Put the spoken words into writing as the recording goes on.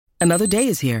Another day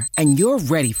is here, and you're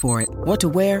ready for it. What to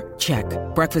wear? Check.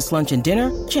 Breakfast, lunch, and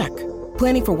dinner? Check.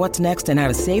 Planning for what's next and how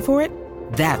to save for it?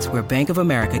 That's where Bank of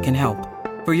America can help.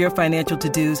 For your financial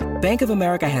to-dos, Bank of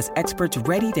America has experts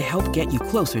ready to help get you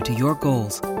closer to your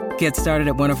goals. Get started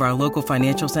at one of our local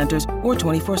financial centers or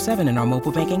 24/7 in our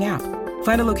mobile banking app.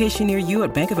 Find a location near you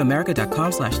at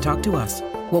bankofamerica.com/talktous.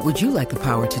 What would you like the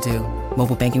power to do?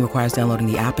 Mobile banking requires downloading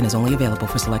the app and is only available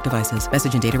for select devices.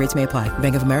 Message and data rates may apply.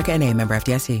 Bank of America N.A., member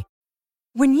FDIC.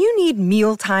 When you need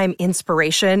mealtime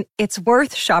inspiration, it's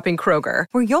worth shopping Kroger,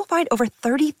 where you'll find over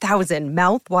 30,000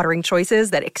 mouth-watering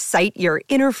choices that excite your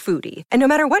inner foodie. And no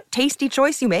matter what tasty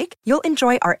choice you make, you'll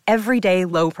enjoy our everyday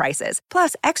low prices,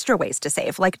 plus extra ways to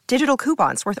save, like digital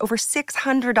coupons worth over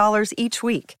 $600 each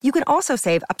week. You can also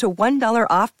save up to $1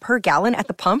 off per gallon at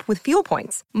the pump with fuel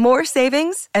points. More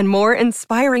savings and more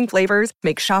inspiring flavors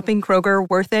make shopping Kroger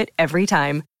worth it every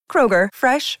time. Kroger,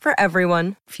 fresh for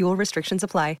everyone. Fuel restrictions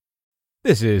apply.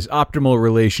 This is Optimal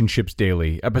Relationships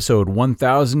Daily, episode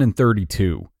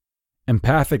 1032.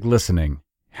 Empathic Listening,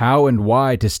 How and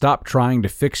Why to Stop Trying to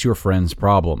Fix Your Friends'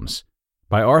 Problems,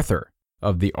 by Arthur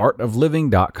of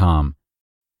theartofliving.com.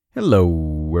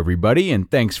 Hello, everybody,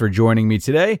 and thanks for joining me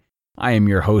today. I am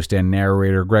your host and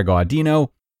narrator, Greg Audino.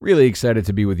 Really excited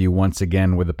to be with you once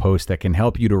again with a post that can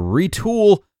help you to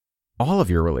retool all of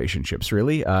your relationships,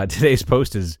 really. Today's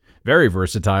post is very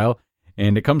versatile,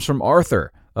 and it comes from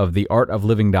Arthur of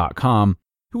theartofliving.com,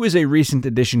 who is a recent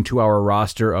addition to our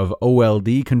roster of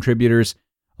OLD contributors.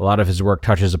 A lot of his work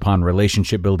touches upon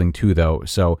relationship building too, though,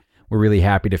 so we're really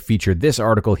happy to feature this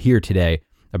article here today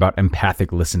about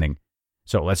empathic listening.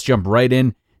 So let's jump right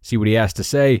in, see what he has to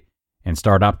say, and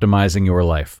start optimizing your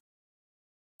life.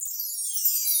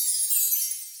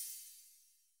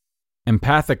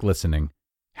 Empathic Listening,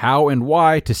 How and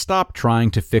Why to Stop Trying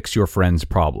to Fix Your Friends'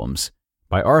 Problems,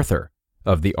 by Arthur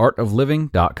of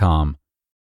theartofliving.com.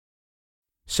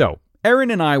 So, Aaron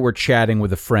and I were chatting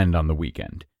with a friend on the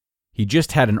weekend. He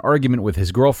just had an argument with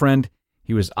his girlfriend.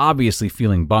 He was obviously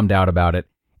feeling bummed out about it,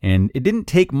 and it didn't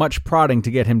take much prodding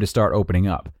to get him to start opening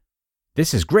up.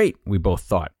 This is great, we both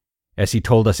thought, as he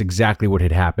told us exactly what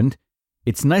had happened.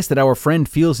 It's nice that our friend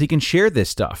feels he can share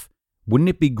this stuff. Wouldn't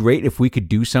it be great if we could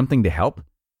do something to help?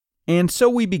 And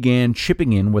so we began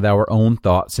chipping in with our own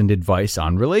thoughts and advice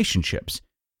on relationships.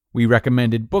 We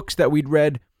recommended books that we'd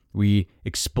read, we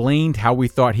explained how we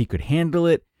thought he could handle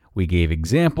it, we gave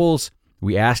examples,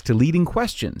 we asked leading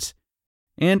questions.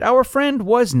 And our friend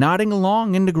was nodding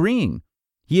along and agreeing.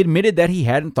 He admitted that he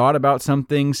hadn't thought about some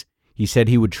things, he said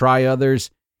he would try others,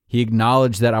 he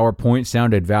acknowledged that our point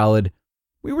sounded valid.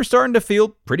 We were starting to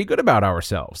feel pretty good about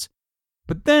ourselves.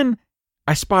 But then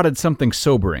I spotted something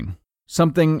sobering,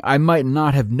 something I might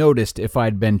not have noticed if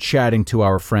I'd been chatting to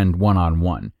our friend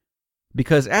one-on-one.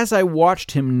 Because as I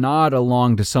watched him nod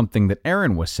along to something that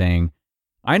Aaron was saying,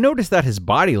 I noticed that his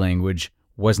body language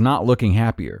was not looking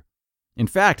happier. In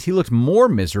fact, he looked more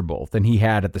miserable than he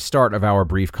had at the start of our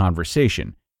brief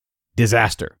conversation.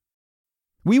 Disaster.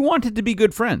 We wanted to be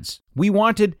good friends. We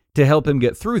wanted to help him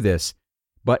get through this,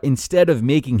 but instead of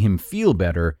making him feel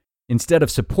better, instead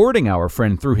of supporting our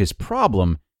friend through his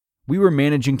problem, we were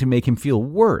managing to make him feel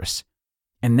worse.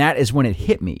 And that is when it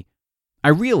hit me. I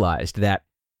realized that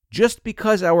just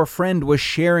because our friend was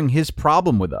sharing his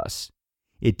problem with us,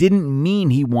 it didn't mean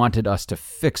he wanted us to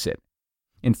fix it.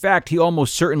 In fact, he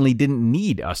almost certainly didn't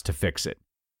need us to fix it.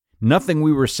 Nothing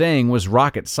we were saying was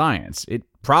rocket science. It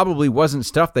probably wasn't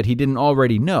stuff that he didn't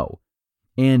already know.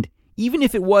 And even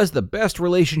if it was the best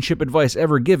relationship advice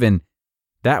ever given,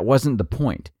 that wasn't the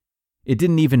point. It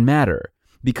didn't even matter,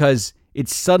 because it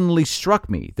suddenly struck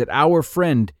me that our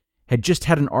friend had just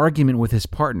had an argument with his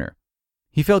partner.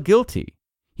 He felt guilty.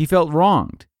 He felt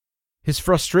wronged. His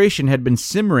frustration had been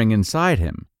simmering inside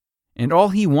him, and all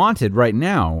he wanted right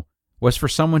now was for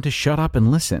someone to shut up and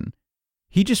listen.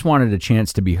 He just wanted a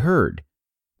chance to be heard.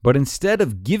 But instead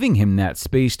of giving him that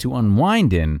space to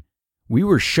unwind in, we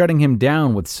were shutting him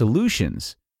down with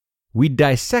solutions. We'd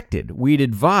dissected, we'd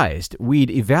advised, we'd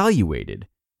evaluated.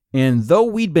 And though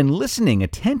we'd been listening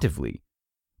attentively,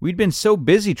 we'd been so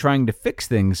busy trying to fix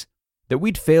things that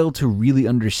we'd failed to really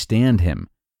understand him.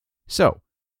 So,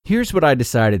 here's what I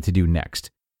decided to do next.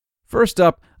 First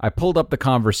up, I pulled up the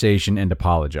conversation and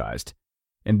apologized.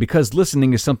 And because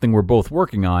listening is something we're both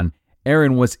working on,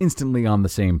 Aaron was instantly on the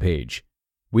same page.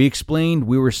 We explained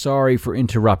we were sorry for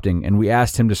interrupting, and we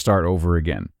asked him to start over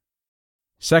again.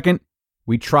 Second,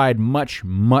 we tried much,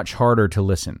 much harder to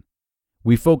listen.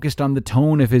 We focused on the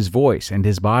tone of his voice and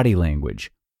his body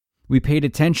language. We paid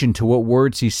attention to what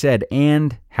words he said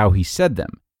and how he said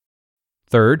them.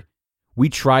 Third, we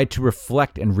tried to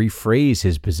reflect and rephrase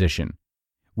his position.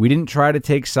 We didn't try to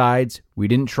take sides. We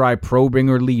didn't try probing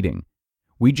or leading.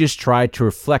 We just tried to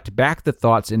reflect back the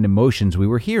thoughts and emotions we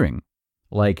were hearing.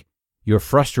 Like, you're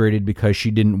frustrated because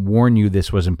she didn't warn you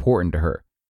this was important to her.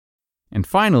 And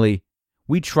finally,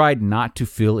 we tried not to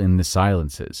fill in the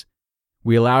silences.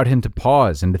 We allowed him to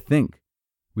pause and to think.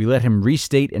 We let him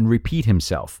restate and repeat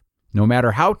himself, no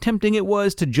matter how tempting it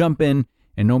was to jump in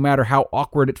and no matter how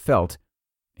awkward it felt.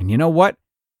 And you know what?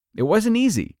 It wasn't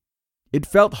easy. It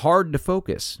felt hard to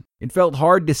focus. It felt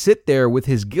hard to sit there with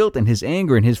his guilt and his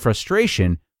anger and his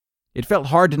frustration. It felt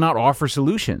hard to not offer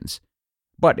solutions.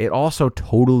 But it also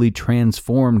totally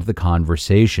transformed the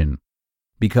conversation.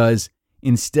 Because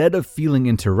instead of feeling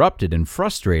interrupted and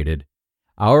frustrated,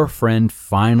 our friend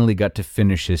finally got to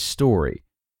finish his story.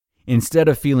 Instead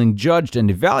of feeling judged and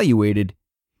evaluated,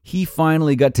 he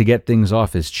finally got to get things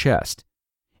off his chest.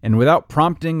 And without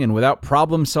prompting and without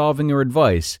problem solving or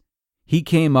advice, he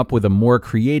came up with a more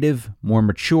creative, more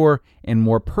mature, and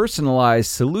more personalized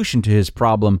solution to his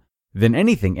problem than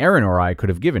anything Erin or I could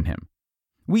have given him.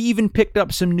 We even picked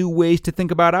up some new ways to think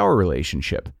about our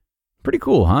relationship. Pretty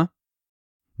cool, huh?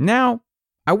 Now,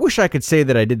 I wish I could say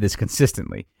that I did this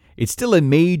consistently. It's still a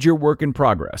major work in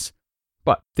progress.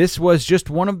 But this was just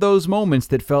one of those moments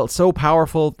that felt so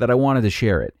powerful that I wanted to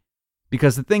share it.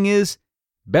 Because the thing is,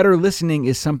 better listening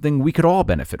is something we could all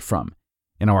benefit from.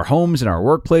 In our homes, in our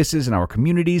workplaces, in our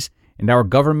communities, in our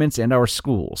governments, and our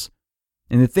schools.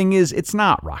 And the thing is, it's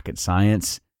not rocket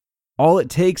science. All it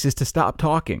takes is to stop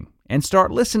talking and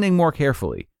start listening more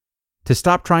carefully. To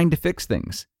stop trying to fix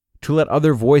things. To let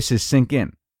other voices sink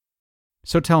in.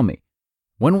 So tell me,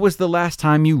 when was the last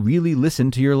time you really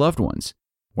listened to your loved ones?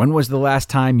 When was the last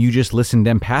time you just listened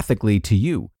empathically to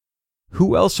you?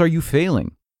 Who else are you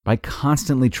failing by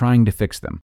constantly trying to fix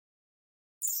them?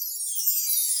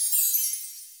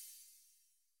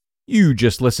 You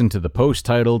just listened to the post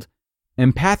titled,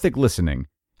 Empathic Listening,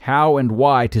 How and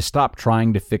Why to Stop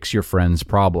Trying to Fix Your Friends'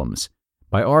 Problems,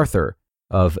 by Arthur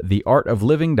of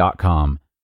theartofliving.com.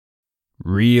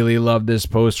 Really love this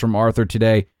post from Arthur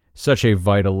today. Such a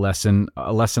vital lesson,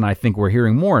 a lesson I think we're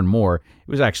hearing more and more.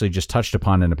 It was actually just touched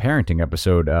upon in a parenting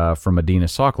episode from Adina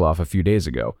Sokoloff a few days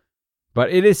ago.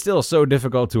 But it is still so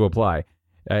difficult to apply.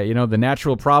 The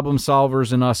natural problem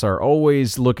solvers in us are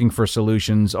always looking for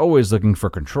solutions, always looking for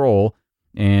control,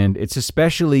 and it's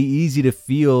especially easy to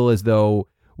feel as though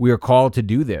we are called to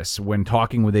do this when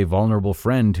talking with a vulnerable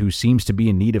friend who seems to be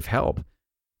in need of help.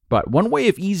 But one way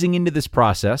of easing into this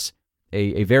process,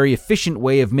 a very efficient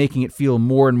way of making it feel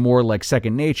more and more like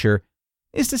second nature,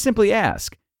 is to simply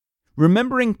ask.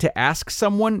 Remembering to ask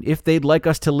someone if they'd like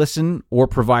us to listen or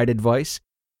provide advice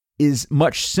is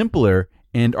much simpler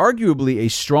and arguably a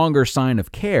stronger sign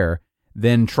of care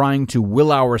than trying to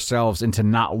will ourselves into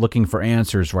not looking for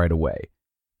answers right away.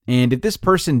 And if this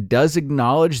person does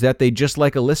acknowledge that they just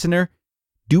like a listener,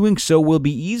 doing so will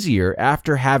be easier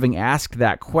after having asked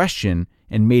that question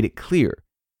and made it clear.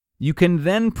 You can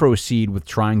then proceed with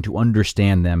trying to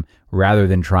understand them rather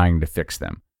than trying to fix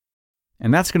them.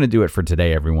 And that's going to do it for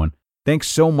today, everyone. Thanks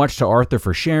so much to Arthur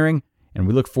for sharing, and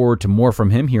we look forward to more from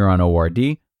him here on ORD.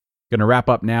 Going to wrap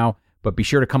up now, but be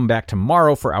sure to come back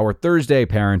tomorrow for our Thursday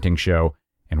parenting show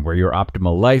and where your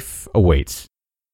optimal life awaits.